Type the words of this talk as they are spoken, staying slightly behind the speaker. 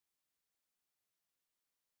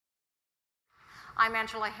I'm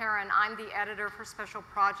Angela Herrin. I'm the editor for Special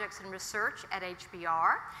Projects and Research at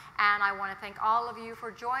HBR, and I want to thank all of you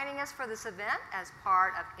for joining us for this event as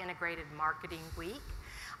part of Integrated Marketing Week.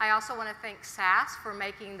 I also want to thank SAS for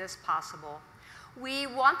making this possible. We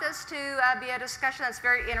want this to be a discussion that's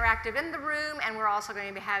very interactive in the room, and we're also going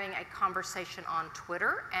to be having a conversation on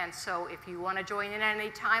Twitter, and so if you want to join in at any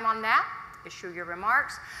time on that, issue your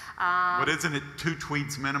remarks. But isn't it 2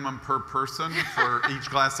 tweets minimum per person for each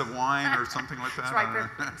glass of wine or something like that? That's right,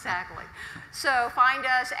 exactly. So find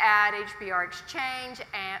us at HBR Exchange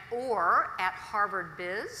or at Harvard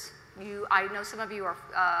Biz. I know some of you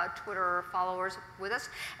are Twitter followers with us,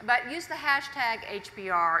 but use the hashtag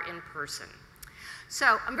HBR in person.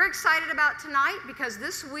 So I'm very excited about tonight because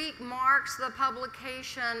this week marks the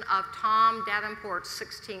publication of Tom Davenport's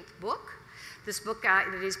 16th book. This book that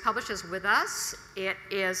he's published is with us. It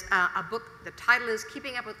is a book, the title is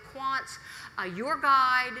Keeping Up with Quants, Your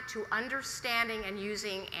Guide to Understanding and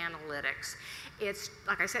Using Analytics. It's,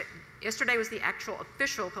 like I said, yesterday was the actual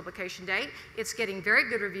official publication date. It's getting very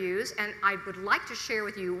good reviews, and I would like to share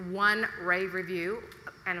with you one rave review,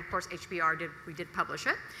 and of course we did publish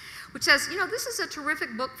it, which says, you know, this is a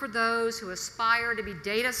terrific book for those who aspire to be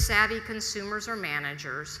data-savvy consumers or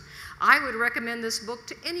managers. I would recommend this book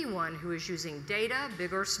to anyone who is using data,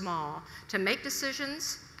 big or small, to make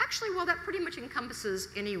decisions. Actually, well, that pretty much encompasses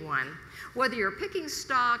anyone. Whether you're picking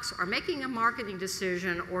stocks or making a marketing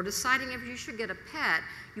decision or deciding if you should get a pet,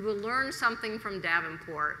 you will learn something from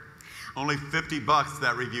Davenport. Only $50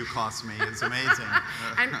 that review cost me. It's amazing.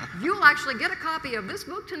 And you'll actually get a copy of this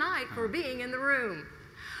book tonight for being in the room.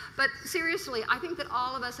 But seriously, I think that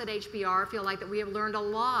all of us at HBR feel like that we have learned a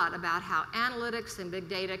lot about how analytics and big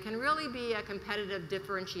data can really be a competitive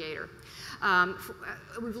differentiator.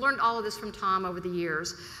 We've learned all of this from Tom over the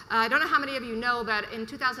years. I don't know how many of you know, but in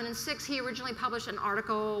 2006, he originally published an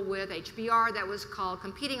article with HBR that was called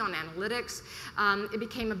Competing on Analytics. It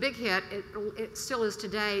became a big hit. It still is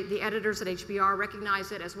today. The editors at HBR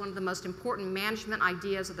recognize it as one of the most important management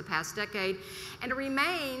ideas of the past decade, and it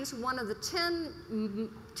remains one of the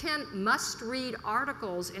 10 must-read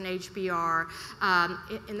articles in HBR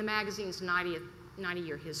in the magazine's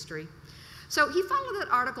 90-year history. So he followed that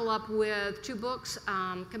article up with 2 books,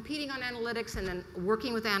 Competing on Analytics and then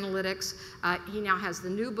Working with Analytics. He now has the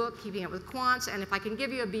new book, Keeping Up with Quants, and if I can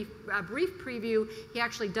give you a brief preview, he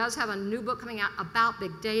actually does have a new book coming out about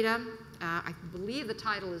big data. I believe the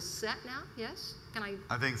title is set now, yes?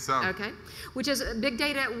 I think so. Okay. Which is Big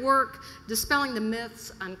Data at Work, Dispelling the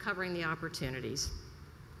Myths, Uncovering the Opportunities.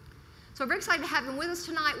 So we're very excited to have him with us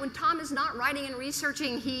tonight. When Tom is not writing and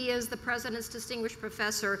researching, he is the President's Distinguished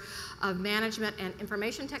Professor of Management and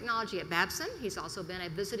Information Technology at Babson. He's also been a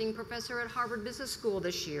visiting professor at Harvard Business School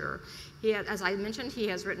this year. As I mentioned, he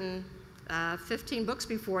has written 15 books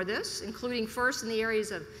before this, including first in the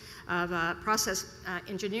areas of process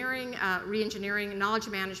engineering, re-engineering, knowledge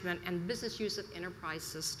management, and business use of enterprise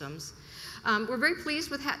systems. We're very pleased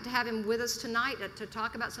to have him with us tonight to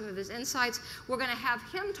talk about some of his insights. We're going to have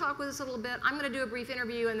him talk with us a little bit. I'm going to do a brief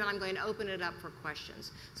interview, and then I'm going to open it up for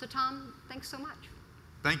questions. So Tom, thanks so much.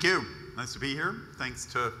 Thank you. Nice to be here.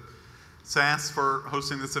 Thanks to SAS for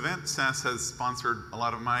hosting this event. SAS has sponsored a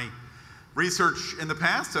lot of my research in the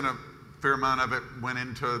past, and a fair amount of it went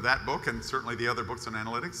into that book and certainly the other books on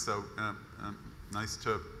analytics. So nice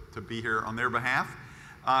to be here on their behalf.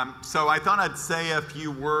 So I thought I'd say a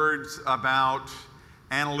few words about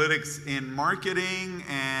analytics in marketing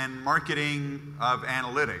and marketing of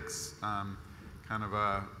analytics. Kind of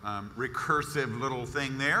a recursive little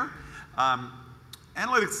thing there.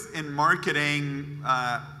 Analytics in marketing,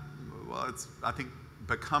 well, it's, I think,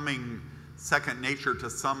 becoming second nature to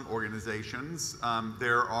some organizations.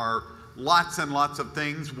 There are lots and lots of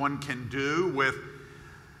things one can do with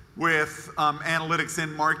analytics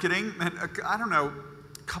in marketing. And I don't know,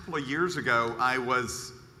 a couple of years ago, I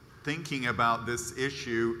was thinking about this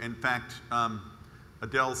issue. In fact,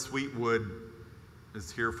 Adele Sweetwood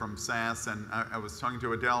is here from SAS, and I was talking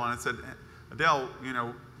to Adele, and I said, Adele, you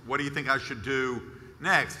know, what do you think I should do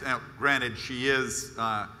next? Now, granted, she is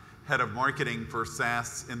head of marketing for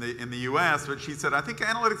SAS in the U.S., but she said, I think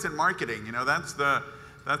analytics in marketing, you know, that's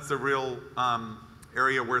the real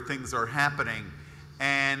area where things are happening.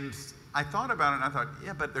 And I thought about it, and I thought,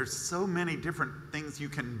 yeah, but there's so many different things you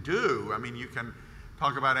can do. I mean, you can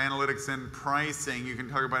talk about analytics in pricing. You can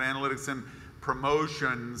talk about analytics in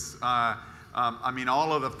promotions. I mean,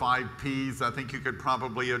 all of the 5 Ps I think you could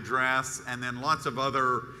probably address, and then lots of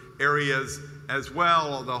other areas as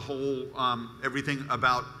well. The whole, everything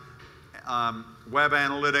about web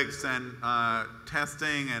analytics and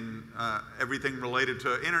testing and everything related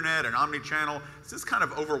to internet and omnichannel. It's just kind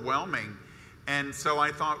of overwhelming. And so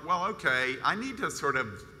I thought, well, okay, I need to sort of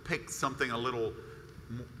pick something a little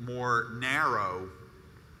more narrow.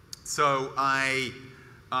 So I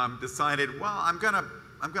decided, well, I'm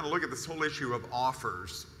gonna look at this whole issue of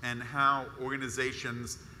offers and how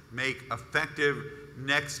organizations make effective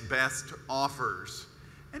next best offers.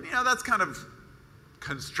 And that's kind of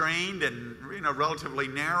constrained and relatively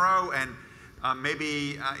narrow, and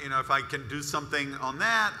maybe if I can do something on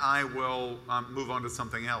that, I will move on to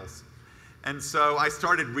something else. And so I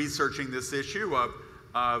started researching this issue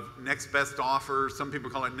of next best offers. Some people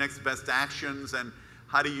call it next best actions, and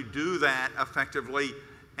how do you do that effectively?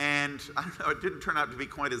 And I don't know, it didn't turn out to be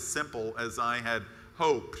quite as simple as I had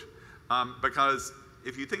hoped, because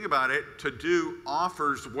if you think about it, to do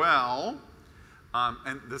offers well,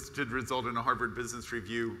 and this did result in a Harvard Business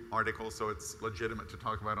Review article, so it's legitimate to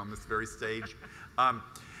talk about on this very stage.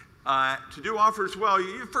 To do offers well,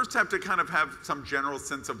 you first have to kind of have some general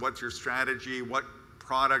sense of what's your strategy, what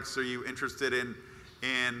products are you interested in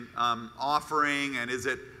offering, and is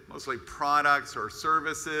it mostly products or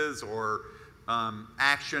services or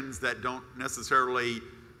actions that don't necessarily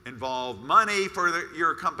involve money for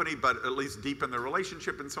your company, but at least deepen the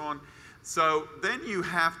relationship and so on. So then you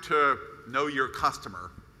have to know your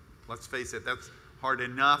customer. Let's face it, that's hard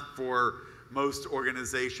enough for most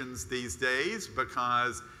organizations these days,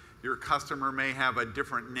 because your customer may have a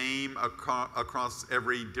different name across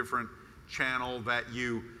every different channel that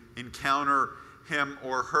you encounter him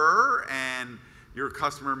or her, and your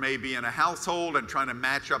customer may be in a household, and trying to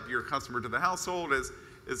match up your customer to the household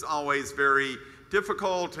is always very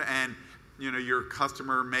difficult, and your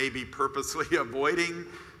customer may be purposely avoiding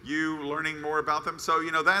you learning more about them. So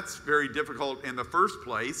that's very difficult in the first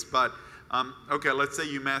place. But okay, let's say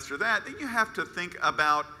you master that, then you have to think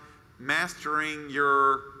about mastering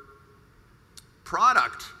your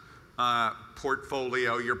product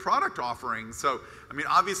portfolio, your product offering. So I mean,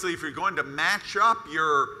 obviously, if you're going to match up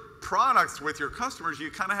your products with your customers,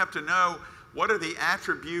 you kind of have to know what are the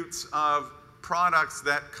attributes of products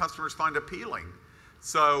that customers find appealing.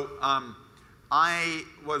 So I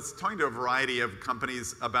was talking to a variety of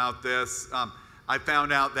companies about this. I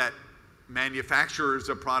found out that manufacturers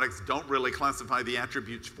of products don't really classify the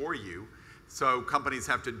attributes for you. So companies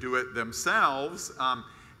have to do it themselves.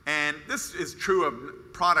 And this is true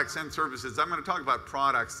of products and services. I'm going to talk about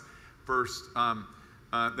products first. Then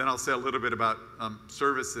I'll say a little bit about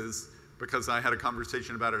services, because I had a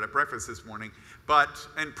conversation about it at breakfast this morning. But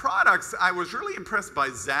in products, I was really impressed by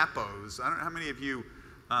Zappos. I don't know how many of you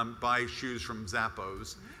buy shoes from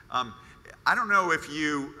Zappos. I don't know if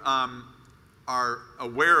you are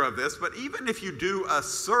aware of this, but even if you do a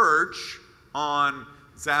search on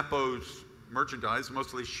Zappos merchandise,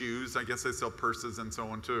 mostly shoes, I guess they sell purses and so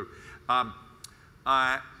on too,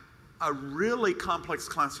 a really complex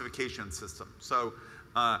classification system. So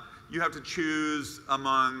you have to choose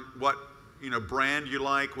among what brand you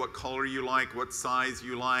like, what color you like, what size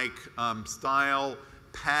you like, style,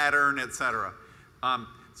 pattern, etc.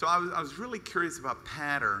 So I was really curious about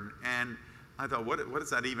pattern, and I thought, what does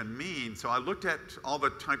that even mean? So I looked at all the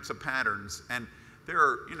types of patterns, and there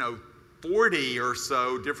are 40 or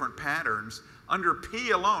so different patterns. Under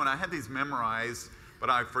P alone, I had these memorized, but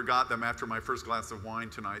I forgot them after my first glass of wine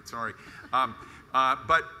tonight, sorry.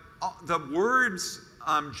 But the words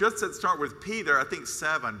just that start with P, there are I think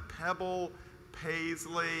 7. Pebble,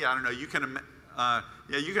 paisley, I don't know, you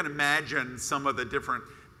can imagine some of the different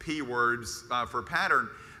P words for pattern.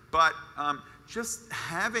 But just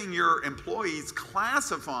having your employees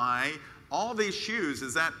classify all these shoes,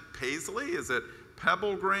 is that paisley, is it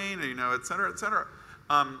pebble green, et cetera, et cetera.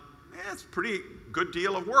 It's a pretty good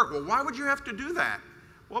deal of work. Well, why would you have to do that?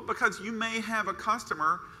 Well, because you may have a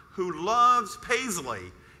customer who loves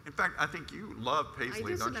paisley. In fact, I think you love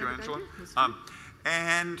paisley, don't you, Angela?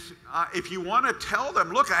 And if you want to tell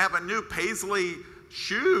them, look, I have a new paisley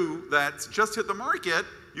shoe that's just hit the market,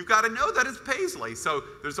 you've got to know that it's paisley. So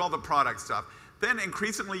there's all the product stuff. Then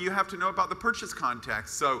increasingly you have to know about the purchase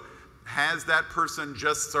context. So has that person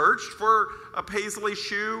just searched for a paisley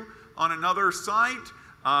shoe on another site?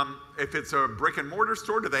 If it's a brick and mortar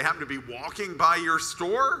store, do they happen to be walking by your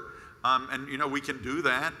store? And we can do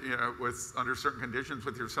that under certain conditions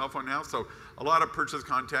with your cell phone now. So a lot of purchase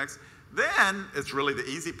context. Then it's really the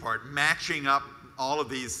easy part, matching up all of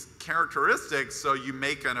these characteristics so you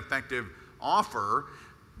make an effective offer.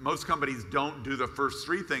 Most companies don't do the first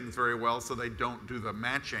 3 things very well, so they don't do the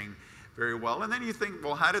matching very well. And then you think,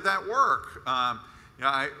 well, how did that work?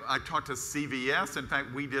 I talked to CVS. In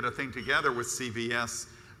fact, we did a thing together with CVS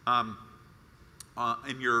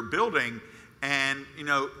in your building. And,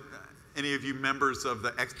 any of you members of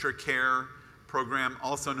the Extra Care program,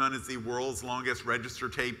 also known as the world's longest register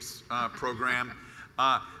tapes program.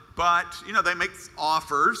 But, you know, they make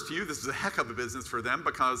offers to you. This is a heck of a business for them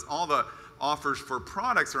because all the offers for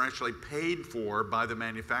products are actually paid for by the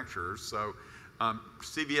manufacturers. So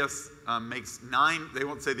CVS makes they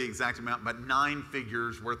won't say the exact amount, but 9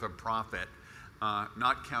 figures worth of profit,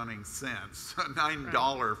 not counting cents,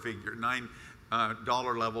 $9 figure,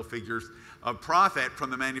 $9 level figures of profit from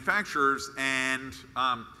the manufacturers. And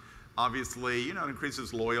obviously, you know, it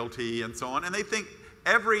increases loyalty and so on. And they think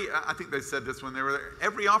I think they said this when they were there,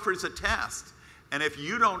 every offer is a test. And if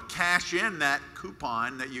you don't cash in that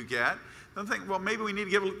coupon that you get, they'll think, well, maybe we need to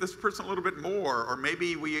give this person a little bit more, or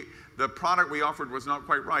maybe the product we offered was not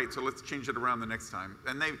quite right, so let's change it around the next time.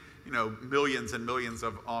 And they, you know, millions and millions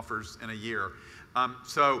of offers in a year.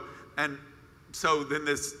 So then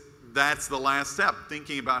that's the last step,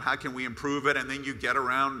 thinking about how can we improve it, and then you get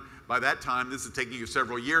around. By that time, this is taking you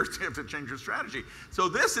several years to have to change your strategy. So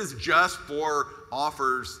this is just for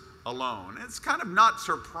offers alone. It's kind of not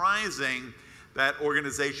surprising that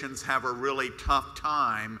organizations have a really tough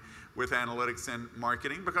time with analytics and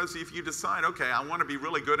marketing, because if you decide, okay, I want to be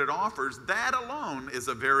really good at offers, that alone is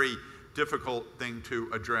a very difficult thing to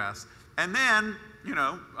address. And then, you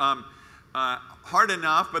know, hard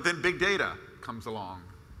enough, but then big data comes along.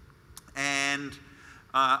 And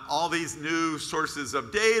all these new sources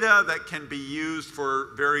of data that can be used for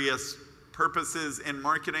various purposes in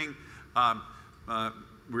marketing.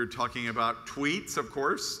 We're talking about tweets, of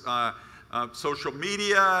course, social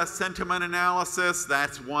media, sentiment analysis.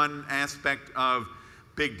 That's one aspect of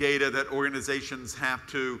big data that organizations have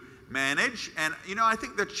to manage. And, you know, I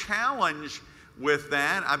think the challenge with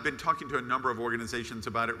that, I've been talking to a number of organizations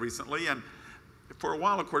about it recently, and for a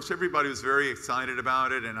while, of course, everybody was very excited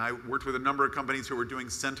about it, and I worked with a number of companies who were doing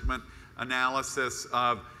sentiment analysis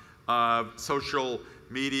of social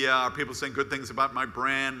media, or people saying good things about my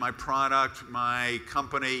brand, my product, my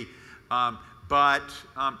company. But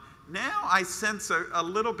now I sense a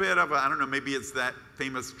little bit of I don't know, maybe it's that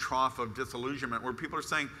famous trough of disillusionment where people are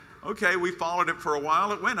saying, okay, we followed it for a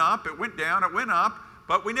while, it went up, it went down, it went up,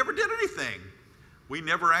 but we never did anything. We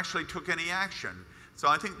never actually took any action. So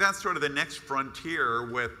I think that's sort of the next frontier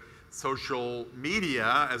with social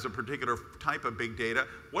media as a particular type of big data.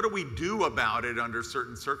 What do we do about it under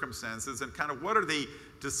certain circumstances, and kind of what are the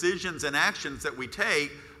decisions and actions that we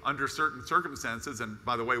take under certain circumstances? And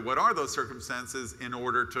by the way, what are those circumstances in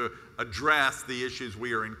order to address the issues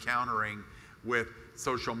we are encountering with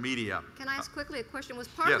social media? Can I ask quickly a question? Was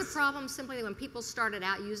part of the problem simply that when people started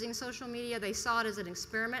out using social media, they saw it as an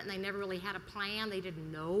experiment and they never really had a plan? They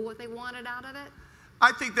didn't know what they wanted out of it?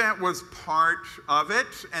 I think that was part of it,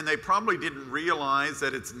 and they probably didn't realize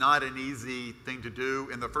that it's not an easy thing to do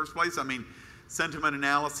in the first place. I mean, sentiment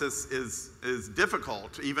analysis is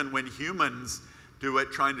difficult, even when humans do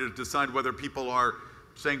it. Trying to decide whether people are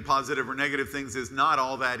saying positive or negative things is not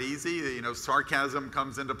all that easy. You know, sarcasm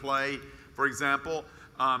comes into play, for example,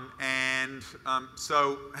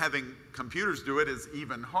 so having computers do it is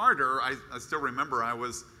even harder. I still remember I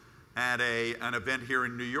was at an event here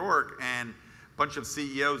in New York, and bunch of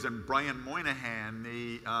CEOs, and Brian Moynihan,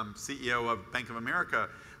 the CEO of Bank of America,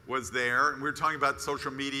 was there, and we were talking about social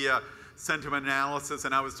media sentiment analysis,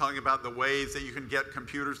 and I was talking about the ways that you can get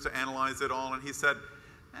computers to analyze it all, and he said,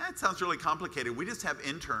 that sounds really complicated. We just have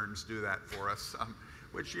interns do that for us,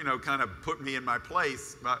 which, you know, kind of put me in my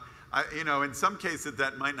place, but, you know, in some cases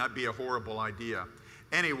that might not be a horrible idea.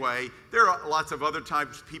 Anyway, there are lots of other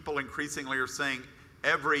types. People increasingly are saying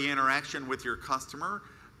every interaction with your customer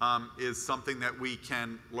is something that we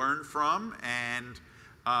can learn from, and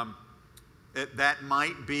that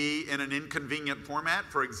might be in an inconvenient format.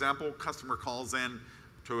 For example, customer calls in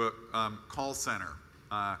to a call center,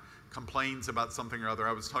 complains about something or other.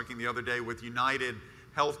 I was talking the other day with United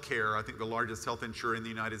Healthcare, I think the largest health insurer in the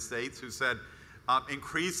United States, who said,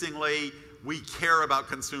 increasingly we care about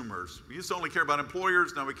consumers. We used to only care about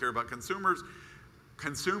employers, now we care about consumers.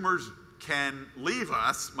 Consumers can leave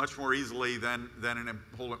us much more easily than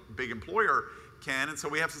a big employer can, and so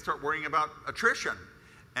we have to start worrying about attrition.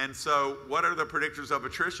 And so what are the predictors of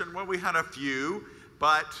attrition? Well, we had a few,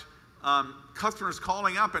 but customers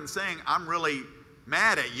calling up and saying, I'm really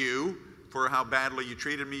mad at you for how badly you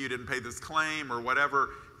treated me, you didn't pay this claim or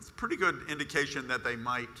whatever, it's a pretty good indication that they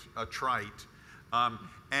might attrite.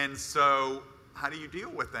 And so how do you deal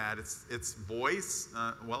with that? It's voice.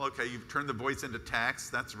 Well, okay, you've turned the voice into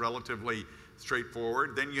text. That's relatively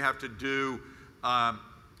straightforward. Then you have to do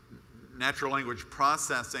natural language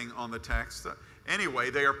processing on the text. Anyway,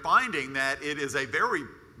 they are finding that it is a very,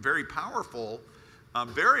 very powerful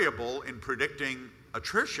variable in predicting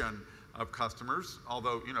attrition of customers,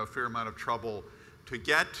 although, a fair amount of trouble to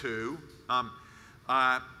get to.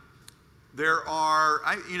 There are,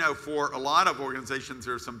 for a lot of organizations,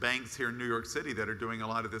 there are some banks here in New York City that are doing a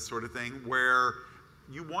lot of this sort of thing, where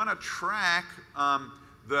you want to track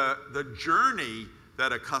the journey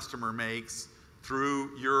that a customer makes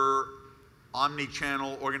through your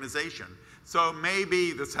omni-channel organization. So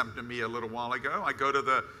maybe, this happened to me a little while ago, I go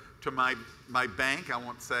to my bank. I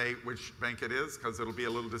won't say which bank it is because it'll be a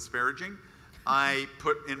little disparaging. I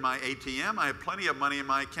put in my ATM, I have plenty of money in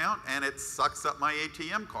my account, and it sucks up my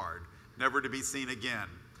ATM card, never to be seen again.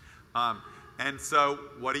 And so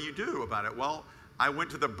what do you do about it? Well, I went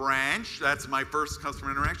to the branch. That's my first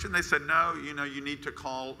customer interaction. They said, no, you need to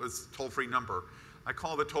call this toll-free number. I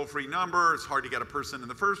call the toll-free number. It's hard to get a person in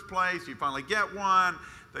the first place. You finally get one.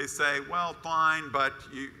 They say, well, fine, but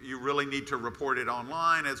you really need to report it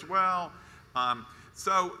online as well.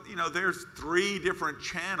 So, there's 3 different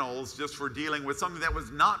channels just for dealing with something that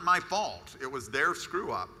was not my fault. It was their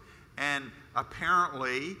screw-up. And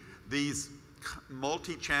apparently, these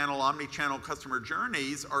multi-channel, omni-channel customer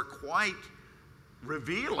journeys are quite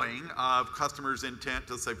revealing of customers' intent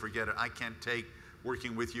to say, forget it, I can't take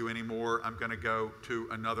working with you anymore. I'm going to go to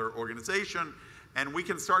another organization. And we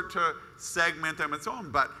can start to segment them and so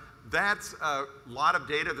on. But that's a lot of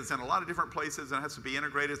data that's in a lot of different places and has to be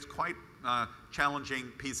integrated. It's quite a challenging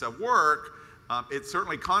piece of work. It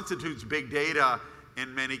certainly constitutes big data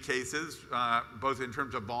in many cases, both in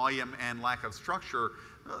terms of volume and lack of structure.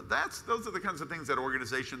 Those are the kinds of things that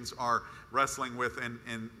organizations are wrestling with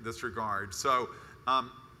in this regard. So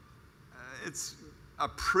it's a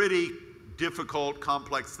pretty difficult,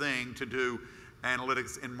 complex thing to do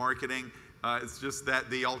analytics in marketing. It's just that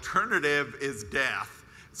the alternative is death.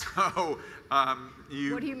 So what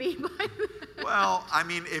do you mean by that? Well, I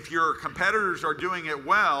mean, if your competitors are doing it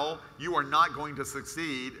well, you are not going to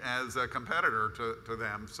succeed as a competitor to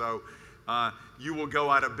them. So you will go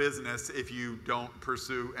out of business if you don't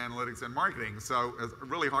pursue analytics and marketing. So it's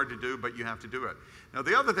really hard to do, but you have to do it. Now,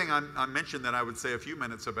 the other thing I mentioned that I would say a few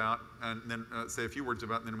minutes about, and then say a few words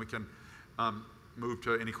about, and then we can move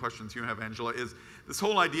to any questions you have, Angela, is this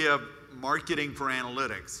whole idea of marketing for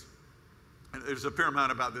analytics. And there's a fair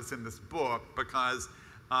amount about this in this book because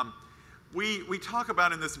we talk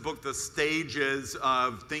about in this book the stages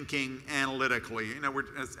of thinking analytically.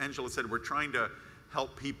 As Angela said, we're trying to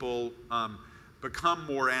help people become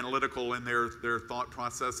more analytical in their thought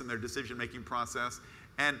process and their decision-making process.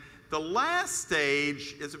 And the last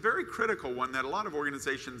stage is a very critical one that a lot of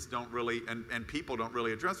organizations don't really, and people don't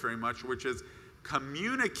really address very much, which is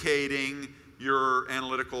communicating your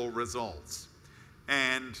analytical results.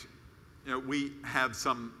 And we have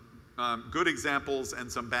some good examples and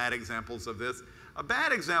some bad examples of this. A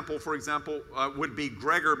bad example, for example, would be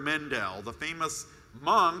Gregor Mendel, the famous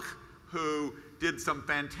monk who did some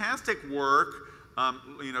fantastic work,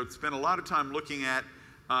 spent a lot of time looking at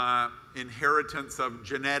inheritance of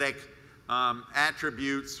genetic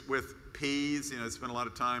attributes with peas. Spent a lot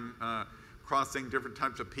of time crossing different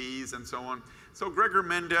types of peas and so on. So Gregor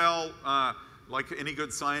Mendel, like any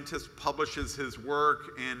good scientist, publishes his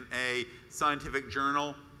work in a scientific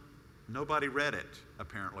journal. Nobody read it,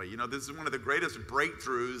 apparently. This is one of the greatest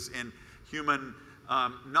breakthroughs in human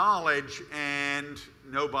knowledge, and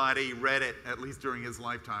nobody read it, at least during his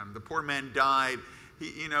lifetime. The poor man died.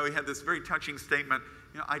 He had this very touching statement.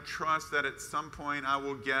 I trust that at some point I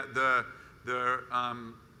will get the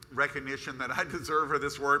recognition that I deserve for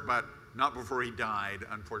this work, but not before he died,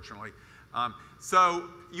 unfortunately. So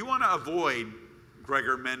you want to avoid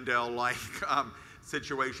Gregor Mendel-like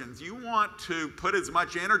situations. You want to put as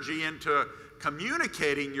much energy into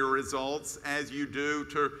communicating your results as you do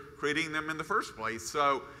to creating them in the first place.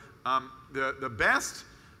 So the best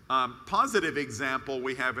positive example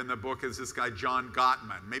we have in the book is this guy, John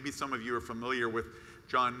Gottman. Maybe some of you are familiar with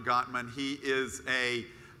John Gottman. He is a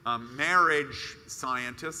marriage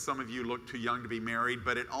scientist. Some of you look too young to be married,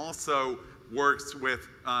 but it also works with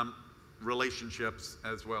relationships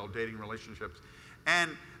as well, dating relationships.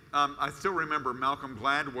 And I still remember Malcolm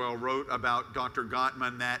Gladwell wrote about Dr.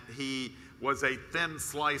 Gottman that he was a thin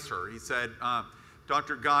slicer. He said,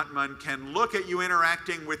 Dr. Gottman can look at you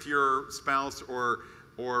interacting with your spouse or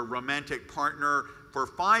romantic partner for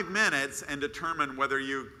 5 minutes and determine whether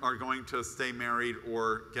you are going to stay married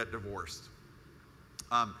or get divorced.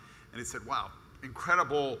 And he said, wow,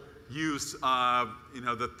 incredible use of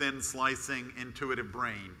the thin slicing intuitive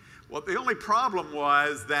brain. Well, the only problem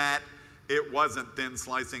was that it wasn't thin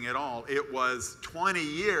slicing at all. It was 20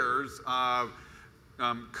 years of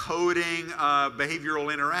coding of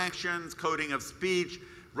behavioral interactions, coding of speech,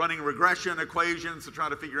 running regression equations to try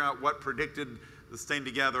to figure out what predicted staying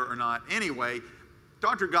together or not. Anyway,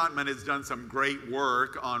 Dr. Gottman has done some great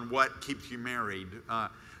work on what keeps you married.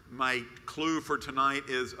 My clue for tonight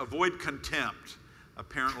is avoid contempt.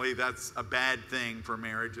 Apparently that's a bad thing for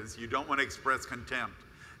marriages. You don't want to express contempt.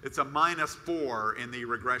 It's a -4 in the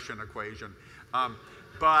regression equation. I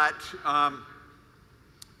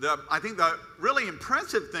think the really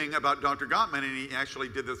impressive thing about Dr. Gottman, and he actually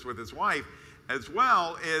did this with his wife as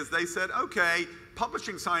well, is they said, okay,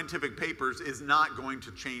 publishing scientific papers is not going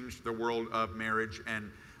to change the world of marriage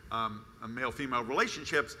and male-female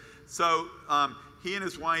relationships. So he and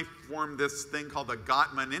his wife formed this thing called the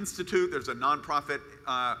Gottman Institute. There's a nonprofit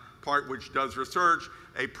part which does research,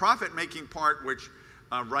 a profit-making part which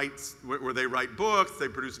where they write books, they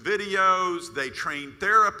produce videos, they train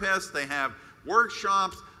therapists, they have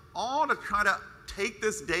workshops, all to try to take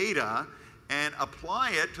this data and apply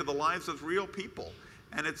it to the lives of real people.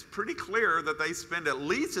 And it's pretty clear that they spend at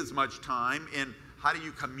least as much time in how do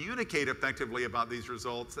you communicate effectively about these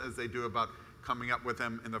results as they do about coming up with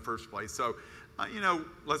them in the first place. So,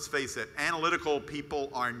 let's face it, analytical people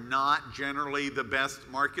are not generally the best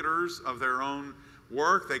marketers of their own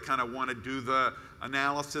work. They kind of want to do the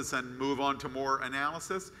analysis and move on to more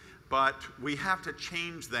analysis. But we have to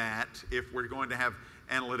change that if we're going to have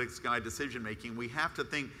analytics guide decision making. We have to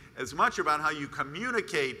think as much about how you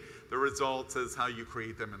communicate the results as how you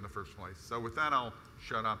create them in the first place. So with that, I'll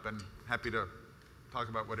shut up and happy to talk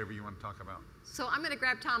about whatever you want to talk about. So I'm going to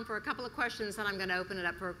grab Tom for a couple of questions, and I'm going to open it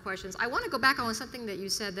up for questions. I want to go back on something that you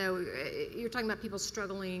said, though. You're talking about people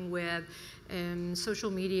struggling with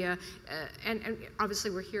social media, and obviously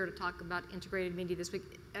we're here to talk about integrated media this week.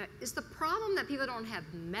 Is the problem that people don't have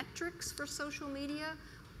metrics for social media,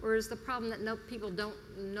 or is the problem that people don't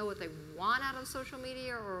know what they want out of social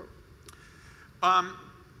media? Or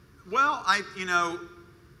well,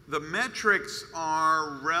 the metrics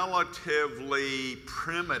are relatively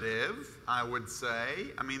primitive, I would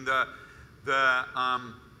say. I mean, the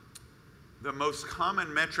most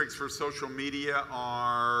common metrics for social media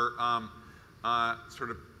are sort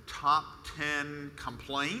of top 10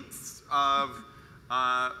 complaints of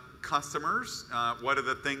customers. What are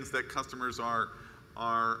the things that customers are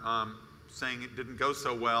saying it didn't go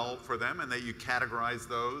so well for them, and that you categorize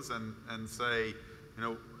those and say,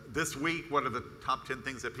 this week, what are the top 10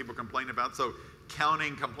 things that people complain about? So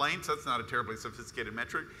counting complaints, that's not a terribly sophisticated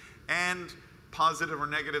metric. And positive or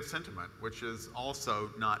negative sentiment, which is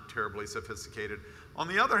also not terribly sophisticated. On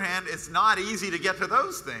the other hand, it's not easy to get to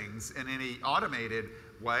those things in any automated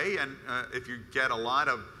way. And if you get a lot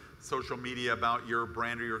of social media about your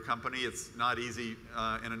brand or your company, it's not easy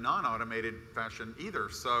in a non-automated fashion either.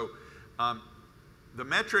 So the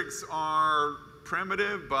metrics are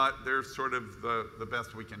primitive, but they're sort of the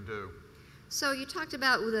best we can do. So you talked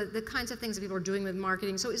about the kinds of things that people are doing with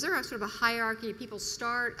marketing. So is there a sort of a hierarchy? People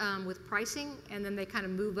start with pricing, and then they kind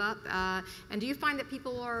of move up. And do you find that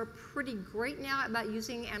people are pretty great now about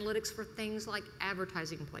using analytics for things like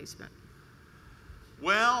advertising placement?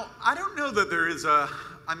 Well, I don't know that there is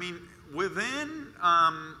within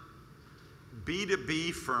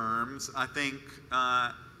B2B firms, I think,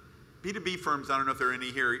 B2B firms, I don't know if there are any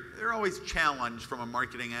here, they're always challenged from a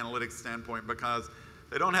marketing analytics standpoint because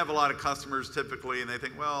they don't have a lot of customers typically, and they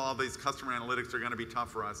think, well, all these customer analytics are going to be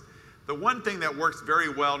tough for us. The one thing that works very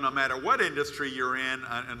well, no matter what industry you're in,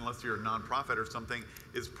 unless you're a nonprofit or something,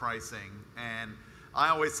 is pricing. And I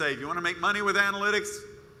always say, if you want to make money with analytics,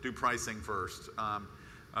 do pricing first.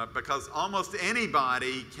 Because almost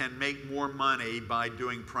anybody can make more money by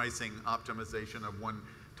doing pricing optimization of one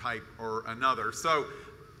type or another. So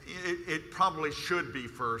it probably should be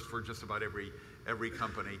first for just about every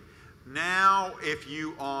company. Now, if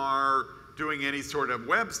you are doing any sort of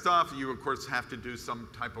web stuff, you of course have to do some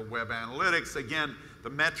type of web analytics. Again, the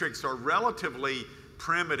metrics are relatively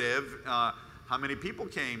primitive. How many people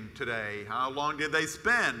came today? How long did they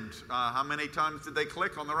spend? How many times did they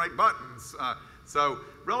click on the right buttons? So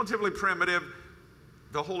relatively primitive.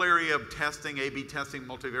 The whole area of testing, A/B testing,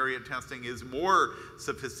 multivariate testing is more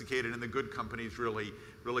sophisticated, and the good companies really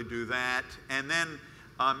do that. And then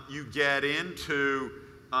you get into,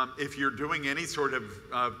 if you're doing any sort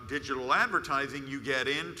of digital advertising, you get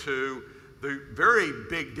into the very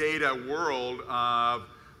big data world of,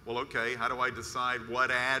 well, okay, how do I decide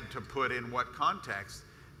what ad to put in what context?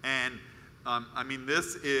 And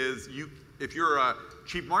this is, if you're a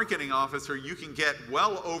chief marketing officer, you can get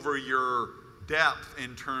well over your depth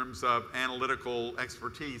in terms of analytical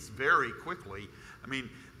expertise very quickly.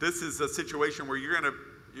 This is a situation where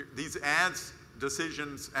these ad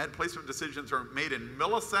placement decisions are made in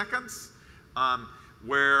milliseconds.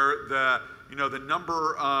 where the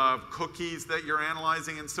number of cookies that you're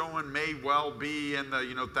analyzing and so on may well be in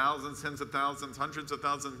the thousands, tens of thousands, hundreds of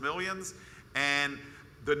thousands, millions, and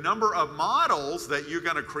the number of models that you're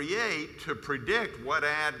going to create to predict what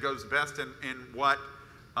ad goes best in what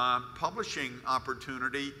publishing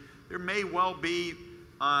opportunity, there may well be.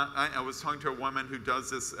 I was talking to a woman who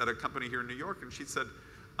does this at a company here in New York, and she said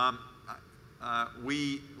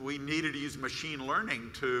we needed to use machine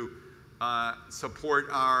learning to support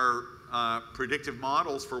our predictive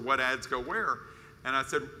models for what ads go where. And I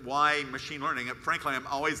said, why machine learning? And frankly, I'm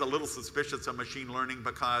always a little suspicious of machine learning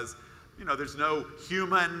because there's no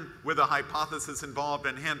human with a hypothesis involved,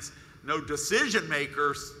 and hence no decision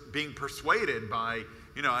makers being persuaded by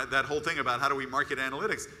that whole thing about how do we market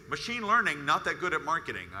analytics. Machine learning, not that good at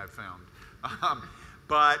marketing, I've found.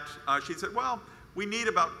 But she said, well, we need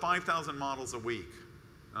about 5,000 models a week.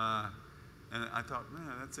 And I thought,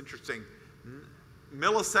 man, that's interesting.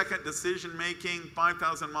 Millisecond decision making,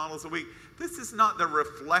 5,000 models a week. This is not the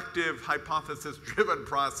reflective, hypothesis-driven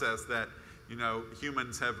process that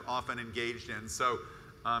humans have often engaged in. So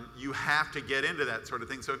you have to get into that sort of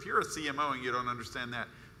thing. So if you're a CMO and you don't understand that,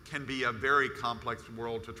 can be a very complex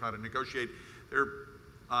world to try to negotiate. There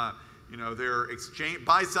are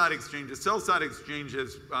buy-side exchanges, sell-side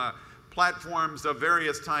exchanges, platforms of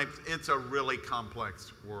various types. It's a really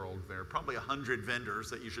complex world there. Probably 100 vendors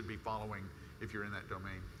that you should be following if you're in that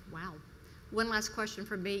domain. Wow. One last question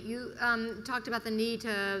from me. You talked about the need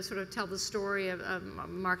to sort of tell the story of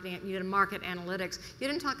marketing. You had market analytics. You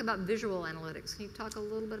didn't talk about visual analytics. Can you talk a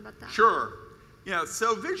little bit about that? Sure. Yeah,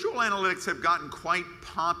 so visual analytics have gotten quite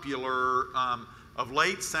popular. Of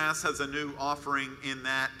late, SAS has a new offering in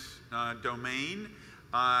that domain,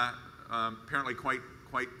 apparently quite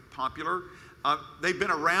popular. They've been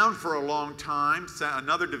around for a long time.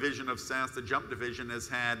 Another division of SAS, the Jump division, has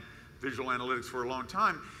had visual analytics for a long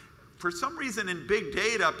time. For some reason in big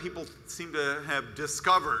data, people seem to have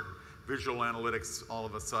discovered visual analytics all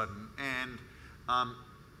of a sudden. And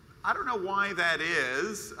I don't know why that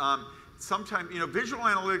is. Sometimes, visual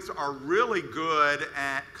analytics are really good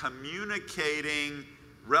at communicating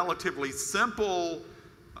relatively simple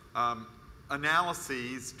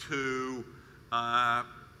analyses to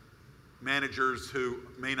managers who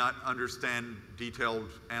may not understand detailed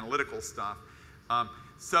analytical stuff.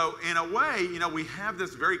 So in a way, we have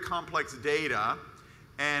this very complex data,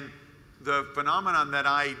 and the phenomenon that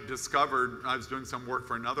I discovered, I was doing some work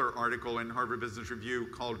for another article in Harvard Business Review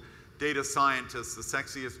called Data Scientists, the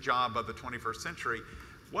Sexiest Job of the 21st Century.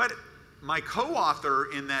 What my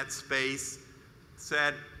co-author in that space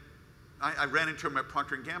said, I ran into him at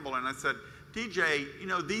Procter & Gamble, and I said, DJ,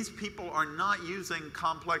 these people are not using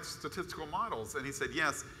complex statistical models. And he said,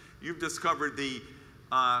 yes, you've discovered the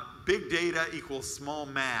big data equals small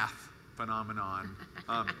math phenomenon.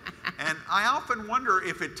 And I often wonder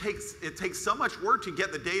if it takes so much work to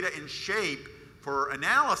get the data in shape for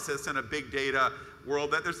analysis in a big data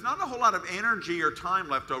world that there's not a whole lot of energy or time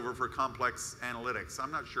left over for complex analytics.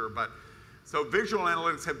 I'm not sure, but so visual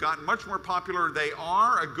analytics have gotten much more popular. They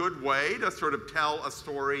are a good way to sort of tell a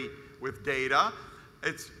story with data.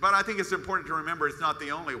 But I think it's important to remember it's not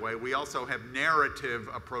the only way. We also have narrative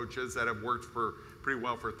approaches that have worked pretty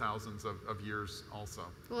well for thousands of years also.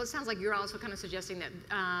 Well, it sounds like you're also kind of suggesting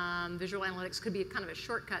that visual analytics could be kind of a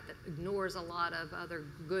shortcut that ignores a lot of other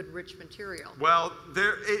good, rich material. Well,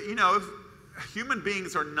 if human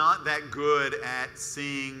beings are not that good at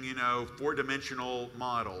seeing, four-dimensional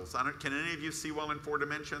models. Can any of you see well in 4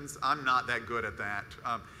 dimensions? I'm not that good at that.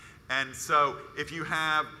 And so if you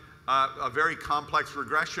have a very complex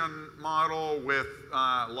regression model with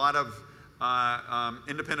a lot of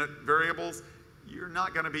independent variables, you're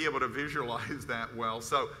not going to be able to visualize that well.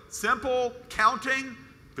 So simple counting,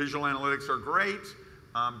 visual analytics are great,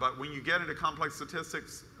 but when you get into complex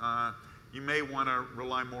statistics, you may want to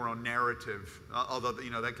rely more on narrative, although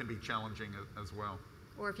that can be challenging as well.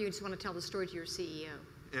 Or if you just want to tell the story to your CEO.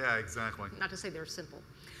 Yeah, exactly. Not to say they're simple.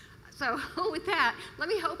 So with that, let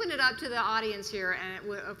me open it up to the audience here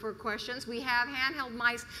for questions. We have handheld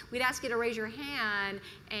mics. We'd ask you to raise your hand,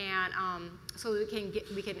 and so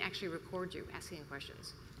we can actually record you asking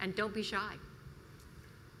questions. And don't be shy.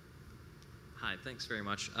 Hi, thanks very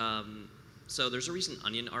much. So there's a recent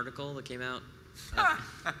Onion article that came out.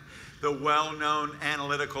 The well-known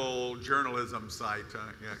analytical journalism site.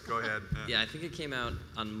 Yeah, go ahead. Yeah, I think it came out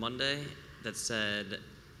on Monday that said,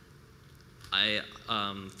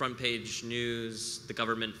 front page news, the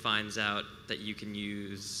government finds out that you can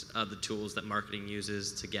use the tools that marketing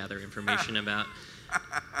uses to gather information about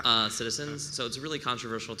citizens. So it's a really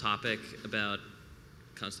controversial topic about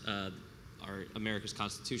our America's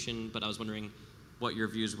Constitution, but I was wondering, what your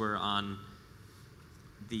views were on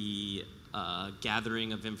the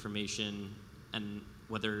gathering of information and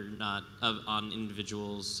whether or not on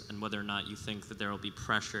individuals, and whether or not you think that there will be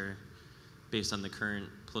pressure based on the current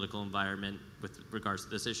political environment with regards to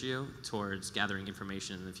this issue towards gathering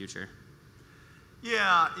information in the future.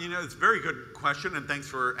 Yeah, it's a very good question, and thanks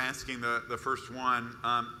for asking the first one.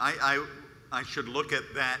 I should look at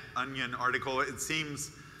that Onion article. It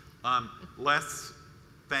seems less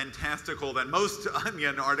fantastical than most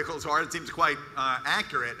Onion articles are. It seems quite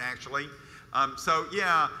accurate, actually. So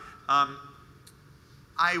yeah,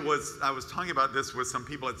 I was talking about this with some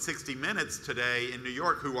people at 60 Minutes today in New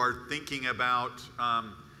York who are thinking about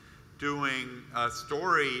doing a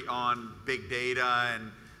story on big data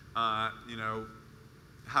and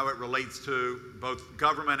how it relates to both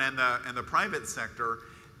government and the private sector.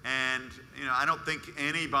 And I don't think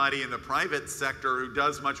anybody in the private sector who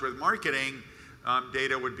does much with marketing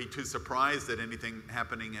data would be too surprised at anything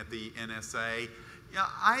happening at the NSA.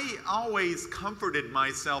 I always comforted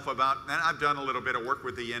myself about, and I've done a little bit of work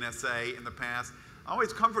with the NSA in the past, I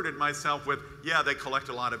always comforted myself with, yeah, they collect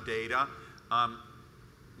a lot of data.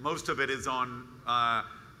 Most of it is on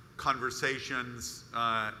conversations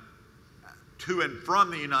to and from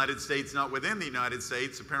the United States, not within the United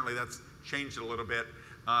States. Apparently that's changed a little bit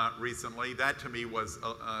recently. That to me was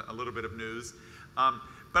a little bit of news.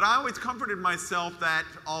 But I always comforted myself that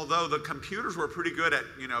although the computers were pretty good at,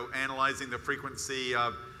 analyzing the frequency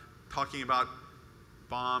of talking about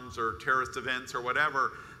bombs or terrorist events or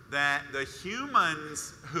whatever, that the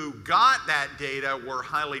humans who got that data were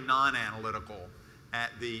highly non-analytical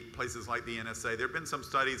at the places like the NSA. There have been some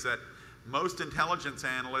studies that most intelligence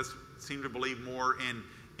analysts seem to believe more in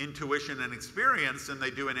intuition and experience than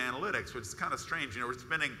they do in analytics, which is kind of strange. We're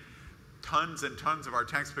spending tons and tons of our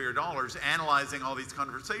taxpayer dollars analyzing all these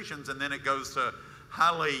conversations, and then it goes to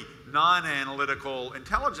highly non-analytical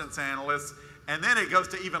intelligence analysts, and then it goes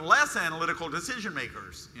to even less analytical decision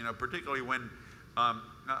makers, particularly when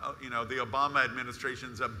the Obama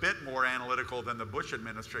administration's a bit more analytical than the Bush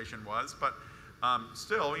administration was, but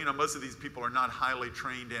still, most of these people are not highly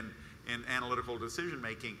trained in analytical decision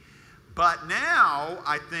making. But now,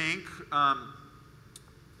 I think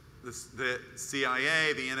the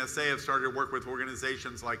CIA, the NSA have started to work with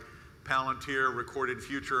organizations like Palantir, Recorded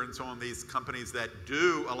Future, and so on, these companies that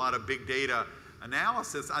do a lot of big data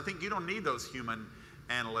analysis. I think you don't need those human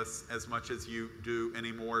analysts as much as you do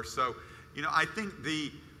anymore. So, I think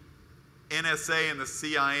the NSA and the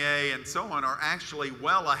CIA and so on are actually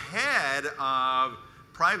well ahead of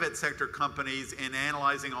private sector companies in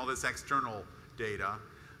analyzing all this external data.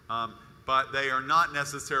 But they are not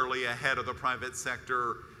necessarily ahead of the private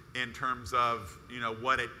sector in terms of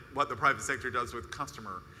what the private sector does with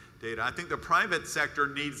customer data. I think the private sector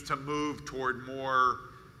needs to move toward more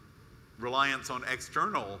reliance on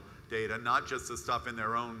external data, not just the stuff in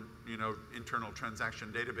their own internal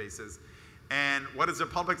transaction databases. And what does the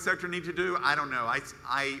public sector need to do? I don't know.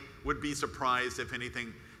 I would be surprised if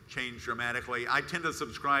anything changed dramatically. I tend to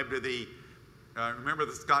subscribe to the remember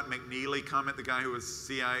the Scott McNeely comment, the guy who was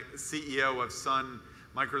CEO of Sun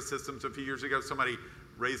Microsystems a few years ago? Somebody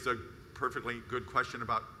raised a perfectly good question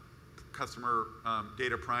about customer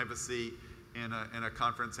data privacy in a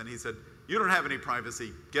conference, and he said, "You don't have any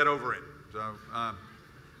privacy. Get over it." So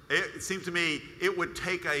it seems to me it would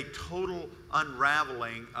take a total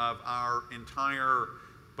unraveling of our entire,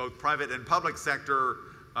 both private and public sector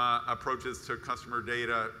approaches to customer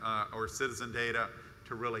data or citizen data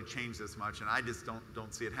to really change this much, and I just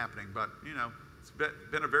don't see it happening. But it's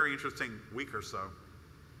been a very interesting week or so.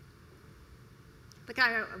 The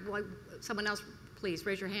guy, someone else, please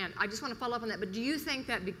raise your hand. I just want to follow up on that. But do you think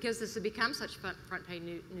that because this has become such front page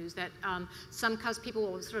news that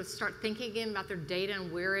people will sort of start thinking again about their data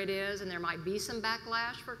and where it is, and there might be some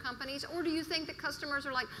backlash for companies? Or do you think that customers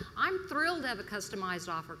are like, I'm thrilled to have a customized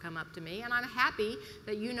offer come up to me, and I'm happy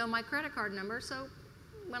that you know my credit card number, so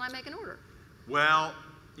when I make an order? Well,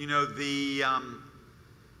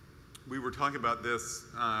 we were talking about this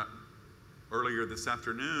earlier this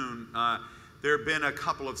afternoon. There have been a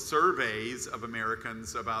couple of surveys of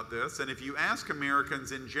Americans about this, and if you ask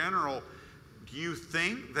Americans in general, do you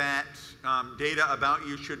think that data about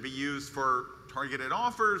you should be used for targeted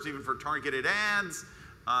offers, even for targeted ads?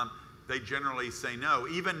 They generally say no.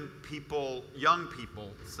 Even young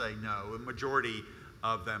people say no, a majority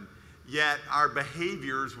of them. Yet our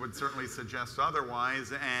behaviors would certainly suggest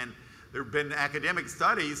otherwise, and there have been academic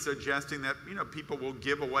studies suggesting that people will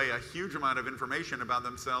give away a huge amount of information about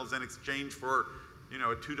themselves in exchange for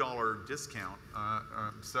a $2 discount.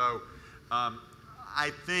 So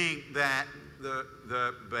I think that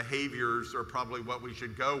the behaviors are probably what we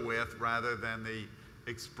should go with rather than the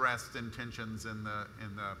expressed intentions in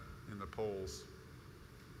the polls.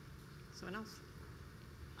 Someone else?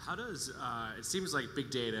 How does, it seems like big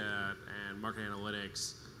data and market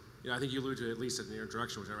analytics, I think you allude to it, at least in your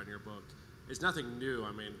introduction, which I read in your book, it's nothing new.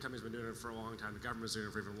 I mean, companies have been doing it for a long time. The government's doing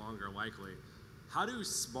it for even longer, likely. How do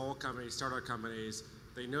small companies, startup companies,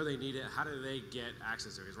 they know they need it, how do they get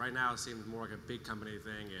access to it? Because right now it seems more like a big company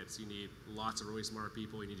thing. It's you need lots of really smart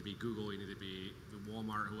people. You need to be Google. You need to be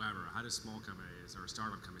Walmart, whoever. How do small companies or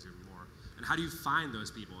startup companies do more? And how do you find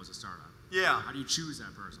those people as a startup? Yeah. How do you choose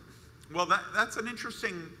that person? Well, that's an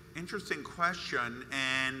interesting question,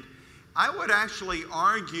 and I would actually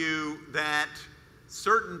argue that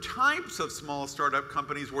certain types of small startup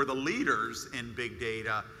companies were the leaders in big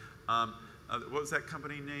data. What was that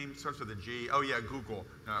company name? Starts with a G. Oh yeah, Google.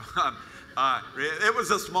 It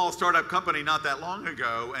was a small startup company not that long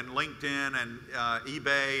ago, and LinkedIn and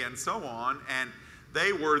eBay and so on, and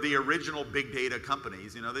they were the original big data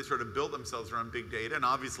companies. They sort of built themselves around big data, and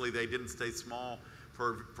obviously they didn't stay small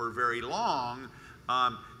for very long.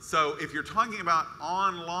 So if you're talking about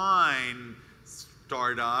online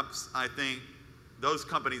startups, I think those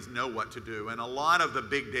companies know what to do, and a lot of the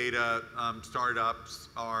big data startups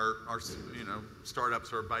are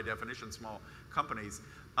startups are by definition small companies.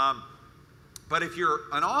 But if you're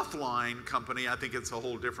an offline company, I think it's a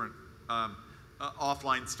whole different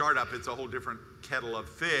offline startup. It's a whole different kettle of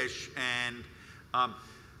fish, and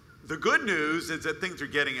the good news is that things are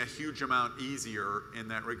getting a huge amount easier in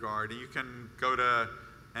that regard. And you can go to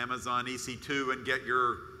Amazon EC2 and get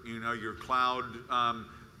your cloud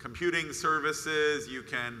computing services. You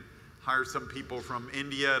can hire some people from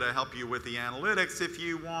India to help you with the analytics if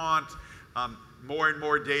you want. More and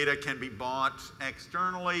more data can be bought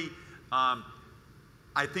externally.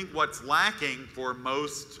 I think what's lacking for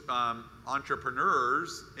most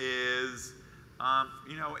entrepreneurs is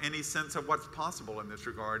any sense of what's possible in this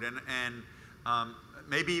regard, and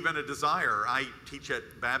maybe even a desire. I teach at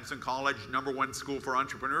Babson College, #1 school for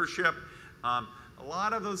entrepreneurship. A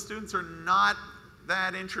lot of those students are not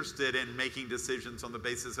that interested in making decisions on the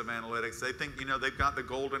basis of analytics. They think they've got the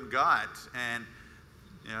golden gut, and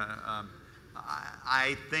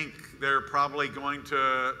I think they're probably going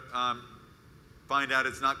to find out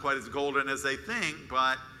it's not quite as golden as they think,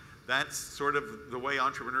 but that's sort of the way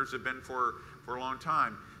entrepreneurs have been for a long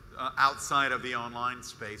time, outside of the online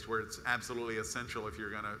space where it's absolutely essential if you're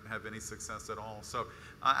going to have any success at all. So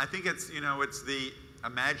I think it's it's the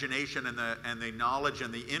imagination and the knowledge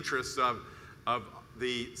and the interests of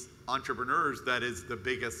the entrepreneurs that is the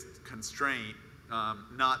biggest constraint,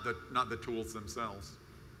 not the tools themselves.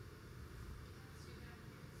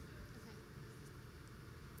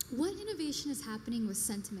 What innovation is happening with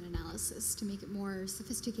sentiment analysis to make it more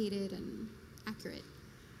sophisticated and accurate?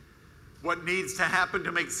 What needs to happen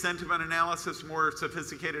to make sentiment analysis more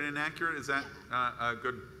sophisticated and accurate? Is that a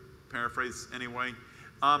good paraphrase anyway?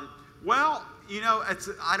 Well,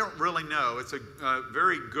 I don't really know. It's a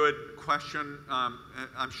very good question.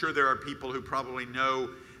 I'm sure there are people who probably know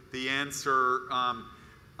the answer.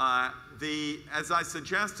 As I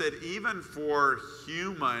suggested, even for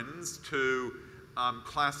humans to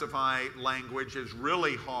classify language is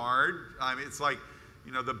really hard. I mean, it's like,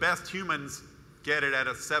 the best humans get it at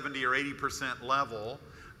a 70 or 80% level.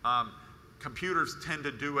 Computers tend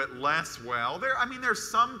to do it less well. There's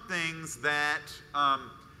some things that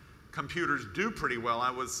computers do pretty well.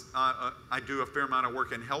 I do a fair amount of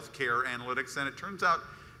work in healthcare analytics, and it turns out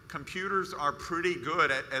computers are pretty good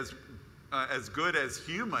at as good as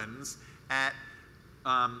humans at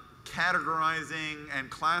categorizing and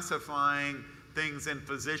classifying things in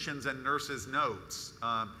physicians' and nurses' notes.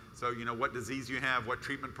 So what disease you have, what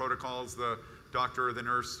treatment protocols the doctor or the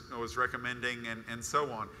nurse was recommending, and so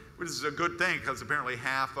on, which is a good thing because apparently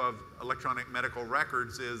half of electronic medical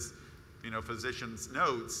records is physicians'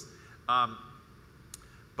 notes.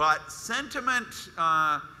 But sentiment,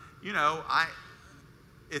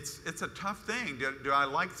 it's a tough thing. Do I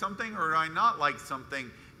like something or do I not like something?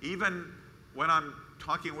 Even when I'm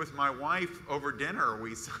talking with my wife over dinner,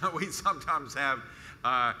 we sometimes have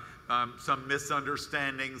some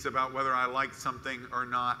misunderstandings about whether I like something or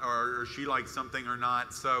not, or she likes something or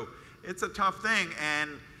not. So it's a tough thing.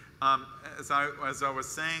 And as I was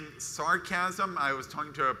saying, sarcasm, I was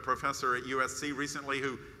talking to a professor at USC recently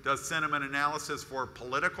who does sentiment analysis for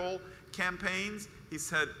political campaigns. He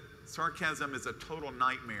said sarcasm is a total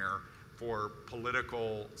nightmare for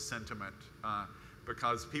political sentiment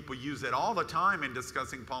because people use it all the time in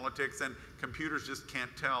discussing politics, and computers just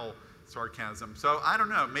can't tell sarcasm. So I don't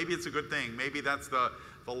know, maybe it's a good thing. Maybe that's the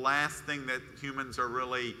the last thing that humans are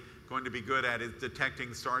really going to be good at is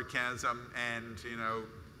detecting sarcasm and,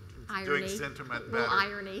 doing sentiment better.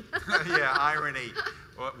 Irony. Yeah, irony.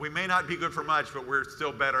 Well, we may not be good for much, but we're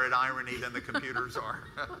still better at irony than the computers are.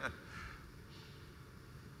 I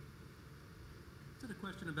had a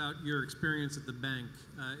question about your experience at the bank.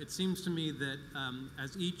 It seems to me that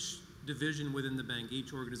as each division within the bank,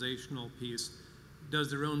 each organizational piece, does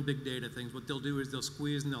their own big data things, what they'll do is they'll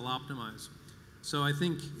squeeze and they'll optimize. So I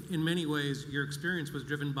think in many ways your experience was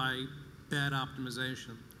driven by bad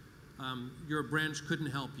optimization. Your branch couldn't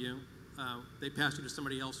help you. They passed you to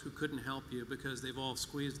somebody else who couldn't help you because they've all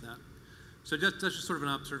squeezed that. So that's just sort of an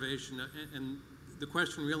observation. And the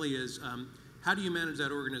question really is, how do you manage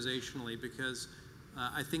that organizationally? Because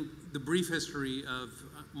I think the brief history of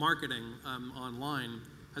marketing online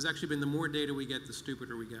has actually been the more data we get, the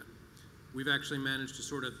stupider we get. We've actually managed to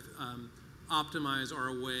sort of optimize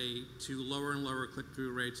our way to lower and lower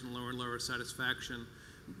click-through rates and lower satisfaction.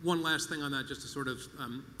 One last thing on that, just to sort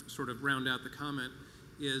of round out the comment,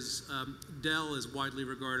 is Dell is widely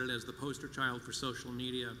regarded as the poster child for social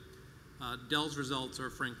media. Dell's results are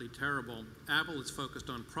frankly terrible. Apple is focused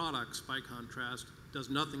on products, by contrast, does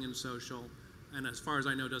nothing in social, and as far as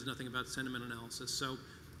I know, does nothing about sentiment analysis. So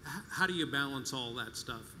how do you balance all that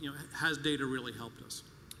stuff? Has data really helped us?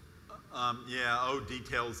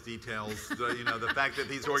 Details. The fact that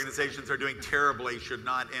these organizations are doing terribly should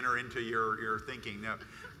not enter into your thinking. No.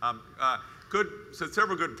 So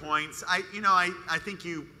several good points. I think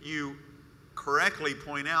you correctly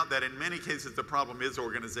point out that in many cases the problem is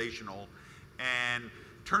organizational, and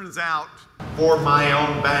turns out for my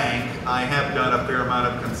own bank I have done a fair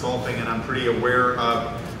amount of consulting and I'm pretty aware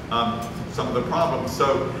of some of the problems.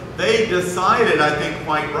 So they decided, I think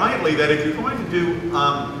quite rightly, that if you're going to do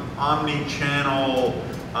omni-channel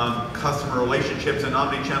customer relationships and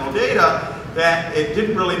omni-channel data, that it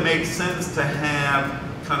didn't really make sense to have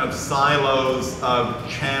kind of silos of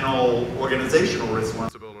channel organizational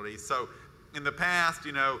responsibilities. So in the past,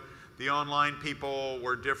 the online people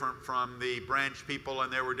were different from the branch people,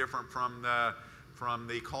 and they were different from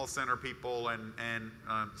the call center people, and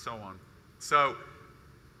so on. So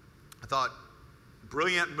I thought,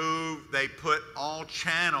 brilliant move. They put all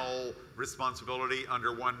channel responsibility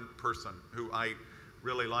under one person who I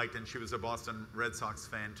really liked, and she was a Boston Red Sox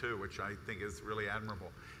fan too, which I think is really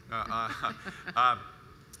admirable.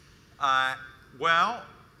 Well,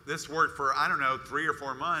 this worked for, 3 or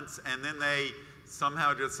 4 months, and then they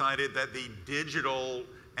somehow decided that the digital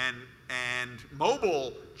and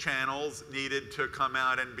mobile channels needed to come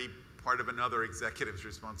out and be part of another executive's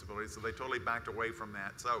responsibility, so they totally backed away from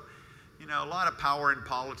that. So, a lot of power and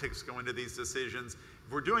politics go into these decisions.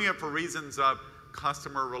 If we're doing it for reasons of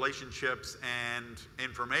customer relationships and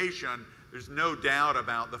information, there's no doubt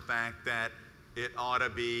about the fact that it ought to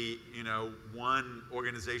be, one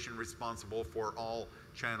organization responsible for all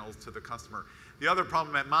channels to the customer. The other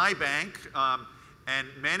problem at my bank, and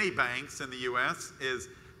many banks in the US, is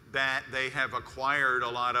that they have acquired a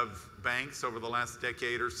lot of banks over the last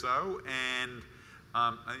decade or so, and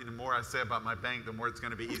the more I say about my bank, the more it's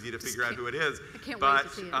going to be easy to figure out who it is. I can't wait to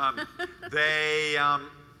see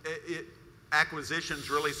it. Acquisitions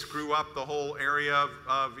really screw up the whole area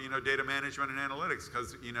of data management and analytics,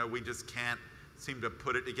 because we just can't seem to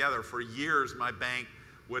put it together. For years, my bank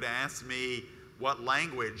would ask me what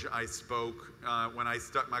language I spoke when I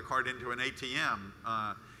stuck my card into an ATM.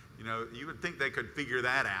 You would think they could figure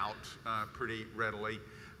that out pretty readily.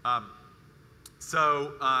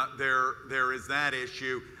 So there is that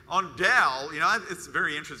issue. On Dell, it's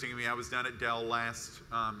very interesting to me. I was down at Dell last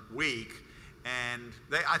week, and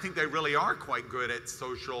I think they really are quite good at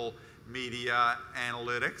social media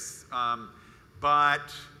analytics.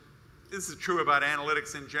 But this is true about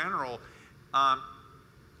analytics in general.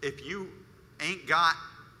 If you ain't got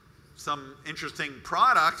some interesting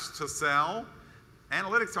products to sell,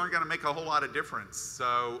 analytics aren't going to make a whole lot of difference.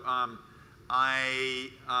 So I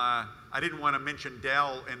didn't want to mention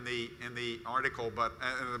Dell in the article, but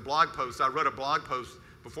in the blog post, I wrote a blog post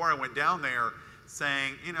before I went down there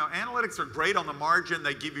saying, analytics are great on the margin.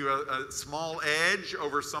 They give you a small edge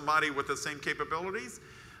over somebody with the same capabilities.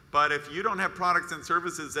 But if you don't have products and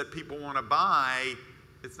services that people want to buy,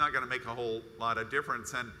 it's not going to make a whole lot of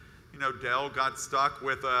difference. And Dell got stuck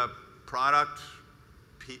with a product,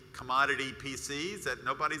 commodity PCs that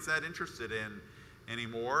nobody's that interested in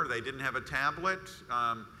anymore. They didn't have a tablet.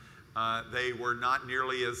 They were not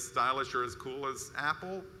nearly as stylish or as cool as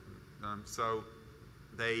Apple. So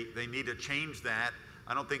they need to change that.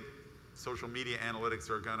 I don't think social media analytics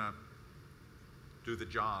are going to do the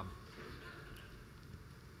job.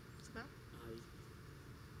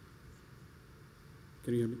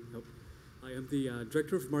 Can you hear me? Oh. I am the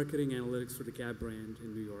Director of Marketing Analytics for the Gap brand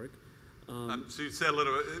in New York. So you said a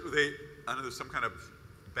little, I know there's some kind of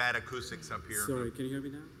bad acoustics up here. Sorry, can you hear me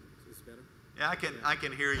now? Is this better? Yeah, I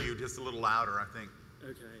can hear you just a little louder, I think.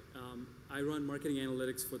 Okay. I run marketing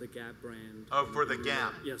analytics for the Gap brand. Oh, for the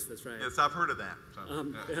Gap. Yes, that's right. Yes, I've heard of that.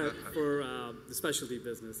 So. For the specialty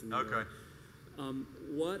business in New Okay. York.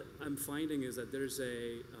 What I'm finding is that there's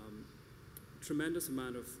a tremendous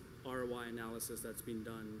amount of ROI analysis that's been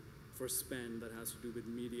done for spend that has to do with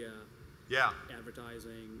media,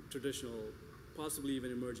 advertising, traditional, possibly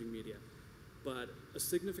even emerging media. But a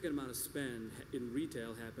significant amount of spend in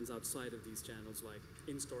retail happens outside of these channels, like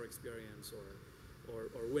in-store experience or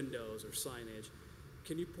windows or signage.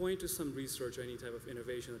 Can you point to some research or any type of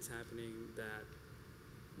innovation that's happening that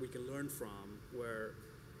we can learn from where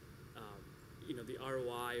the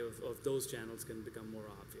ROI of those channels can become more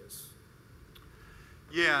obvious?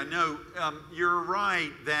 Yeah, no, you're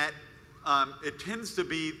right that it tends to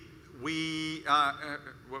be,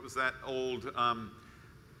 what was that old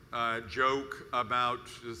joke about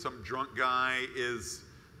some drunk guy is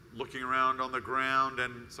looking around on the ground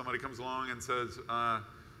and somebody comes along and says,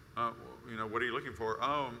 what are you looking for?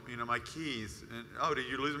 Oh, my keys. And, oh, did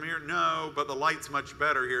you lose them here? No, but the light's much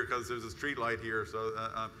better here because there's a street light here. So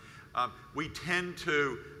we tend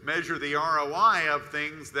to measure the ROI of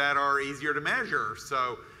things that are easier to measure.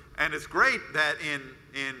 So, and it's great that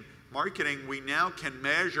in marketing we now can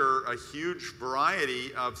measure a huge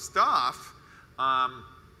variety of stuff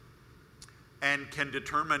and can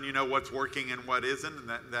determine, what's working and what isn't. And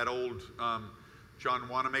that old John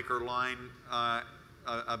Wanamaker line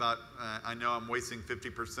about I know I'm wasting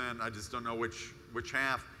 50%, I just don't know which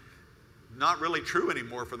half. Not really true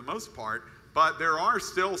anymore for the most part, but there are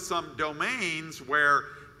still some domains where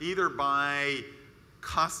either by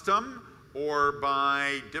custom or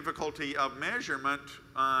by difficulty of measurement,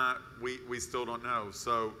 we still don't know.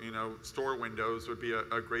 So, store windows would be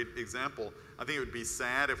a great example. I think it would be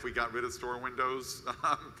sad if we got rid of store windows,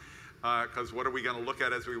 because what are we going to look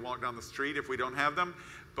at as we walk down the street if we don't have them?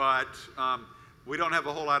 But we don't have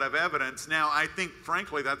a whole lot of evidence. Now, I think,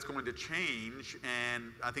 frankly, that's going to change,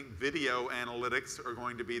 and I think video analytics are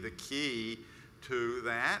going to be the key to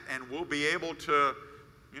that, and we'll be able to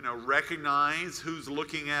recognize who's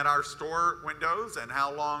looking at our store windows and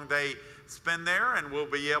how long they spend there, and we'll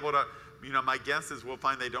be able to, my guess is we'll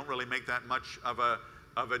find they don't really make that much of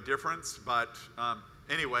a difference, but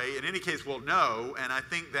anyway, in any case, we'll know, and I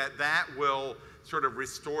think that will sort of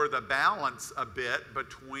restore the balance a bit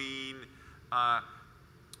between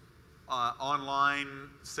online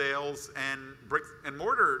sales and brick and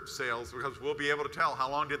mortar sales, because we'll be able to tell how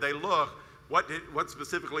long did they look, what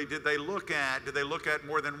specifically did they look at, did they look at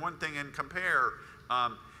more than one thing and compare,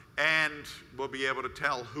 and we'll be able to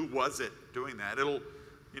tell who was it doing that.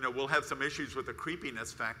 We'll have some issues with the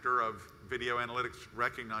creepiness factor of video analytics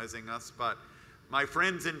recognizing us, but my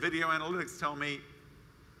friends in video analytics tell me,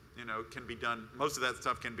 it can be done, most of that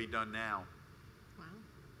stuff can be done now.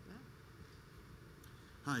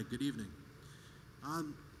 Hi, good evening.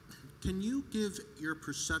 Can you give your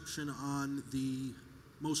perception on the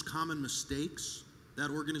most common mistakes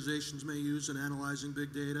that organizations may use in analyzing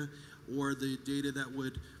big data, or the data that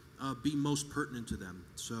would be most pertinent to them?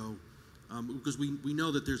 So, because we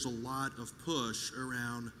know that there's a lot of push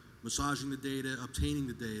around massaging the data, obtaining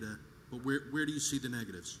the data, but where do you see the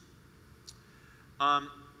negatives?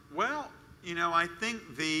 Well, I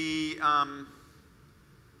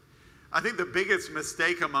think the biggest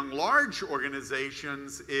mistake among large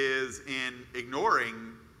organizations is in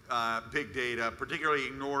ignoring big data, particularly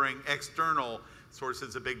ignoring external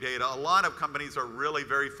sources of big data. A lot of companies are really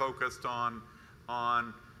very focused on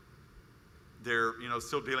their,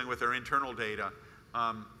 still dealing with their internal data.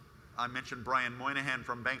 I mentioned Brian Moynihan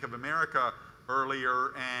from Bank of America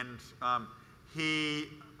earlier, and he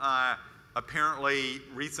apparently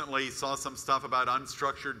recently saw some stuff about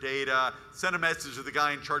unstructured data, sent a message to the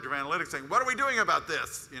guy in charge of analytics saying, what are we doing about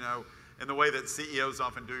this? In the way that CEOs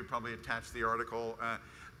often do. You probably attach the article.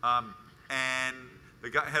 And the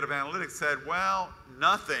head of analytics said, well,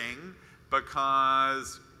 nothing,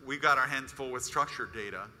 because we got our hands full with structured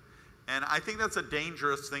data. And I think that's a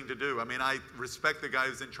dangerous thing to do. I mean, I respect the guy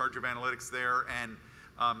who's in charge of analytics there, and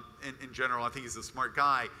in general, I think he's a smart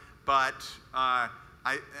guy. But I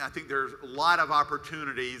think there's a lot of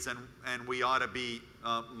opportunities, and we ought to be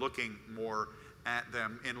looking more at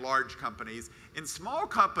them in large companies. In small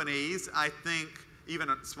companies, I think, even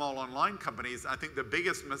small online companies, I think the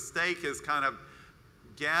biggest mistake is kind of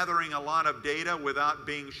gathering a lot of data without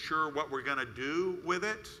being sure what we're going to do with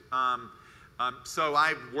it. So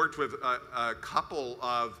I've worked with a couple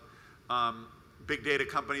of big data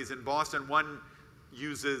companies in Boston. One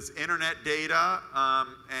uses internet data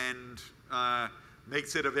and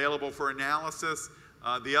makes it available for analysis.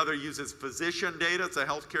 The other uses physician data. It's a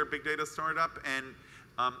healthcare big data startup. And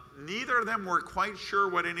neither of them were quite sure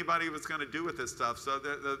what anybody was going to do with this stuff. So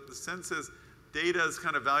the sense is data is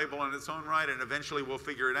kind of valuable in its own right, and eventually we'll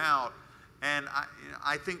figure it out. And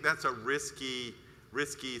I think that's a risky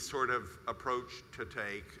sort of approach to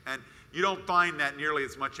take. And you don't find that nearly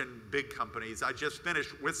as much in big companies. I just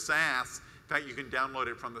finished with SAS. In fact, you can download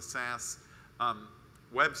it from the SAS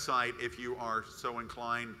website if you are so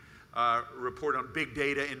inclined. Report on big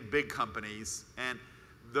data in big companies. And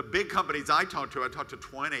the big companies I talked to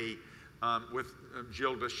 20 with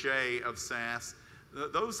Jill Deshay of SAS.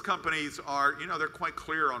 Those companies are, they're quite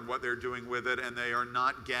clear on what they're doing with it, and they are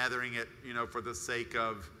not gathering it, for the sake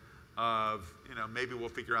of maybe we'll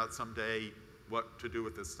figure out someday what to do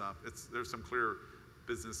with this stuff. There's some clear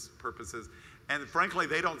business purposes. And frankly,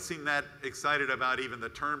 they don't seem that excited about even the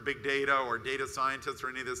term big data or data scientists or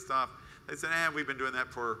any of this stuff. They said, we've been doing that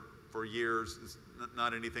for years. It's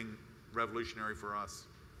not anything revolutionary for us.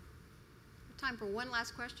 Time for one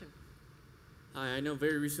last question. Hi, I know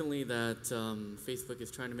very recently that Facebook is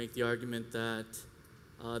trying to make the argument that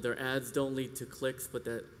their ads don't lead to clicks, but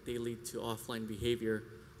that they lead to offline behavior.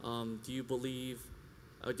 Do you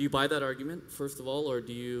buy that argument, first of all, or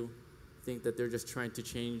do you think that they're just trying to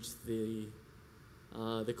change the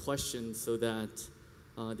question so that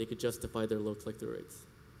they could justify their low click-through rates?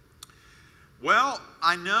 Well,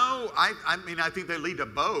 I think they lead to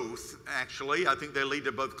both, actually. I think they lead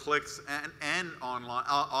to both clicks and online,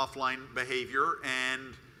 offline behavior.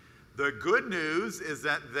 And the good news is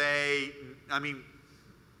that they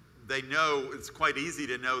know, it's quite easy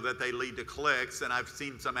to know that they lead to clicks. And I've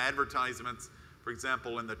seen some advertisements, for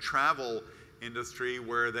example, in the travel industry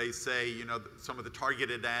where they say, some of the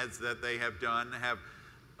targeted ads that they have done have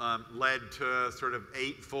led to sort of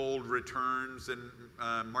 8-fold returns in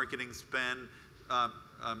marketing spend.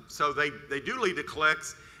 So they do lead to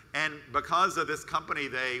clicks. And because of this company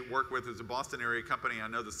they work with, is a Boston area company, I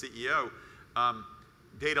know the CEO,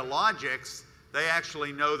 Datalogics, they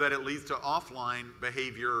actually know that it leads to offline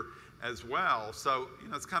behavior as well. So,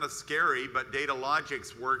 it's kind of scary, but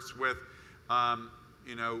Datalogics works with,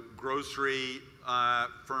 grocery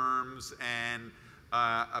firms and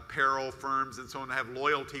apparel firms and so on, have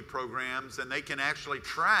loyalty programs, and they can actually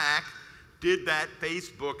track, did that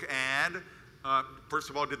Facebook ad, first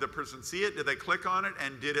of all, did the person see it, did they click on it,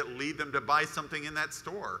 and did it lead them to buy something in that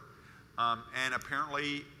store? And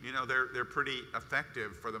apparently, they're pretty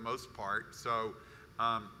effective for the most part. So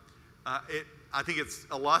I think it's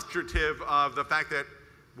illustrative of the fact that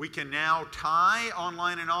we can now tie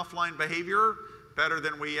online and offline behavior better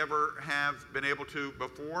than we ever have been able to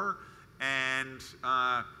before. And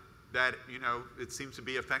that, it seems to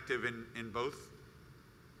be effective in both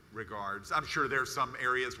regards. I'm sure there's some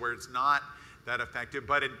areas where it's not that effective,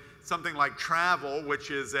 but in something like travel,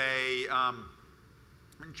 which is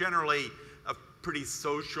generally a pretty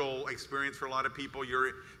social experience for a lot of people.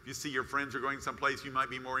 If you see your friends are going someplace, you might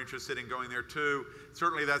be more interested in going there too.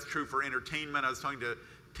 Certainly that's true for entertainment. I was talking to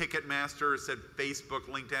Ticketmaster, said Facebook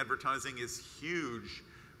linked advertising is huge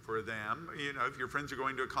for them. If your friends are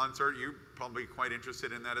going to a concert, you're probably quite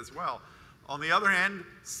interested in that as well. On the other hand,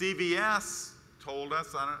 CVS told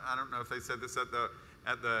us, I don't know if they said this at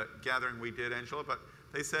the gathering we did, Angela, but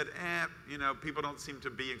they said, people don't seem to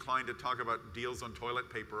be inclined to talk about deals on toilet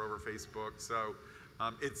paper over Facebook. So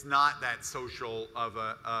it's not that social of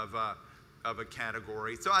a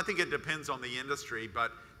category. So I think it depends on the industry,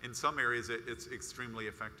 but in some areas it's extremely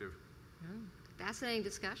effective. Fascinating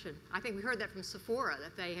discussion. I think we heard that from Sephora,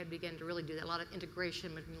 that they had begun to really do that, a lot of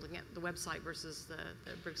integration between looking at the website versus the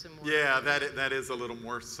bricks and mortar. Yeah, that is a little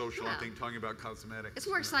more social, I think, talking about cosmetics. It's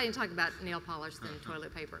more exciting talking about nail polish than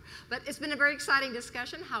toilet paper. But it's been a very exciting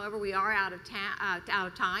discussion. However, we are out of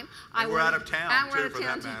time. And we're out of town, too, for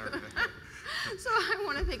that matter. So I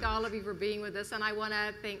want to thank all of you for being with us, and I want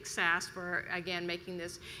to thank SAS for, again, making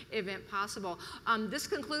this event possible. This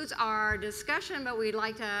concludes our discussion, but we'd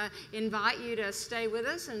like to invite you to stay with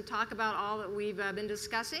us and talk about all that we've been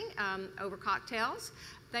discussing over cocktails.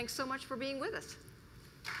 Thanks so much for being with us.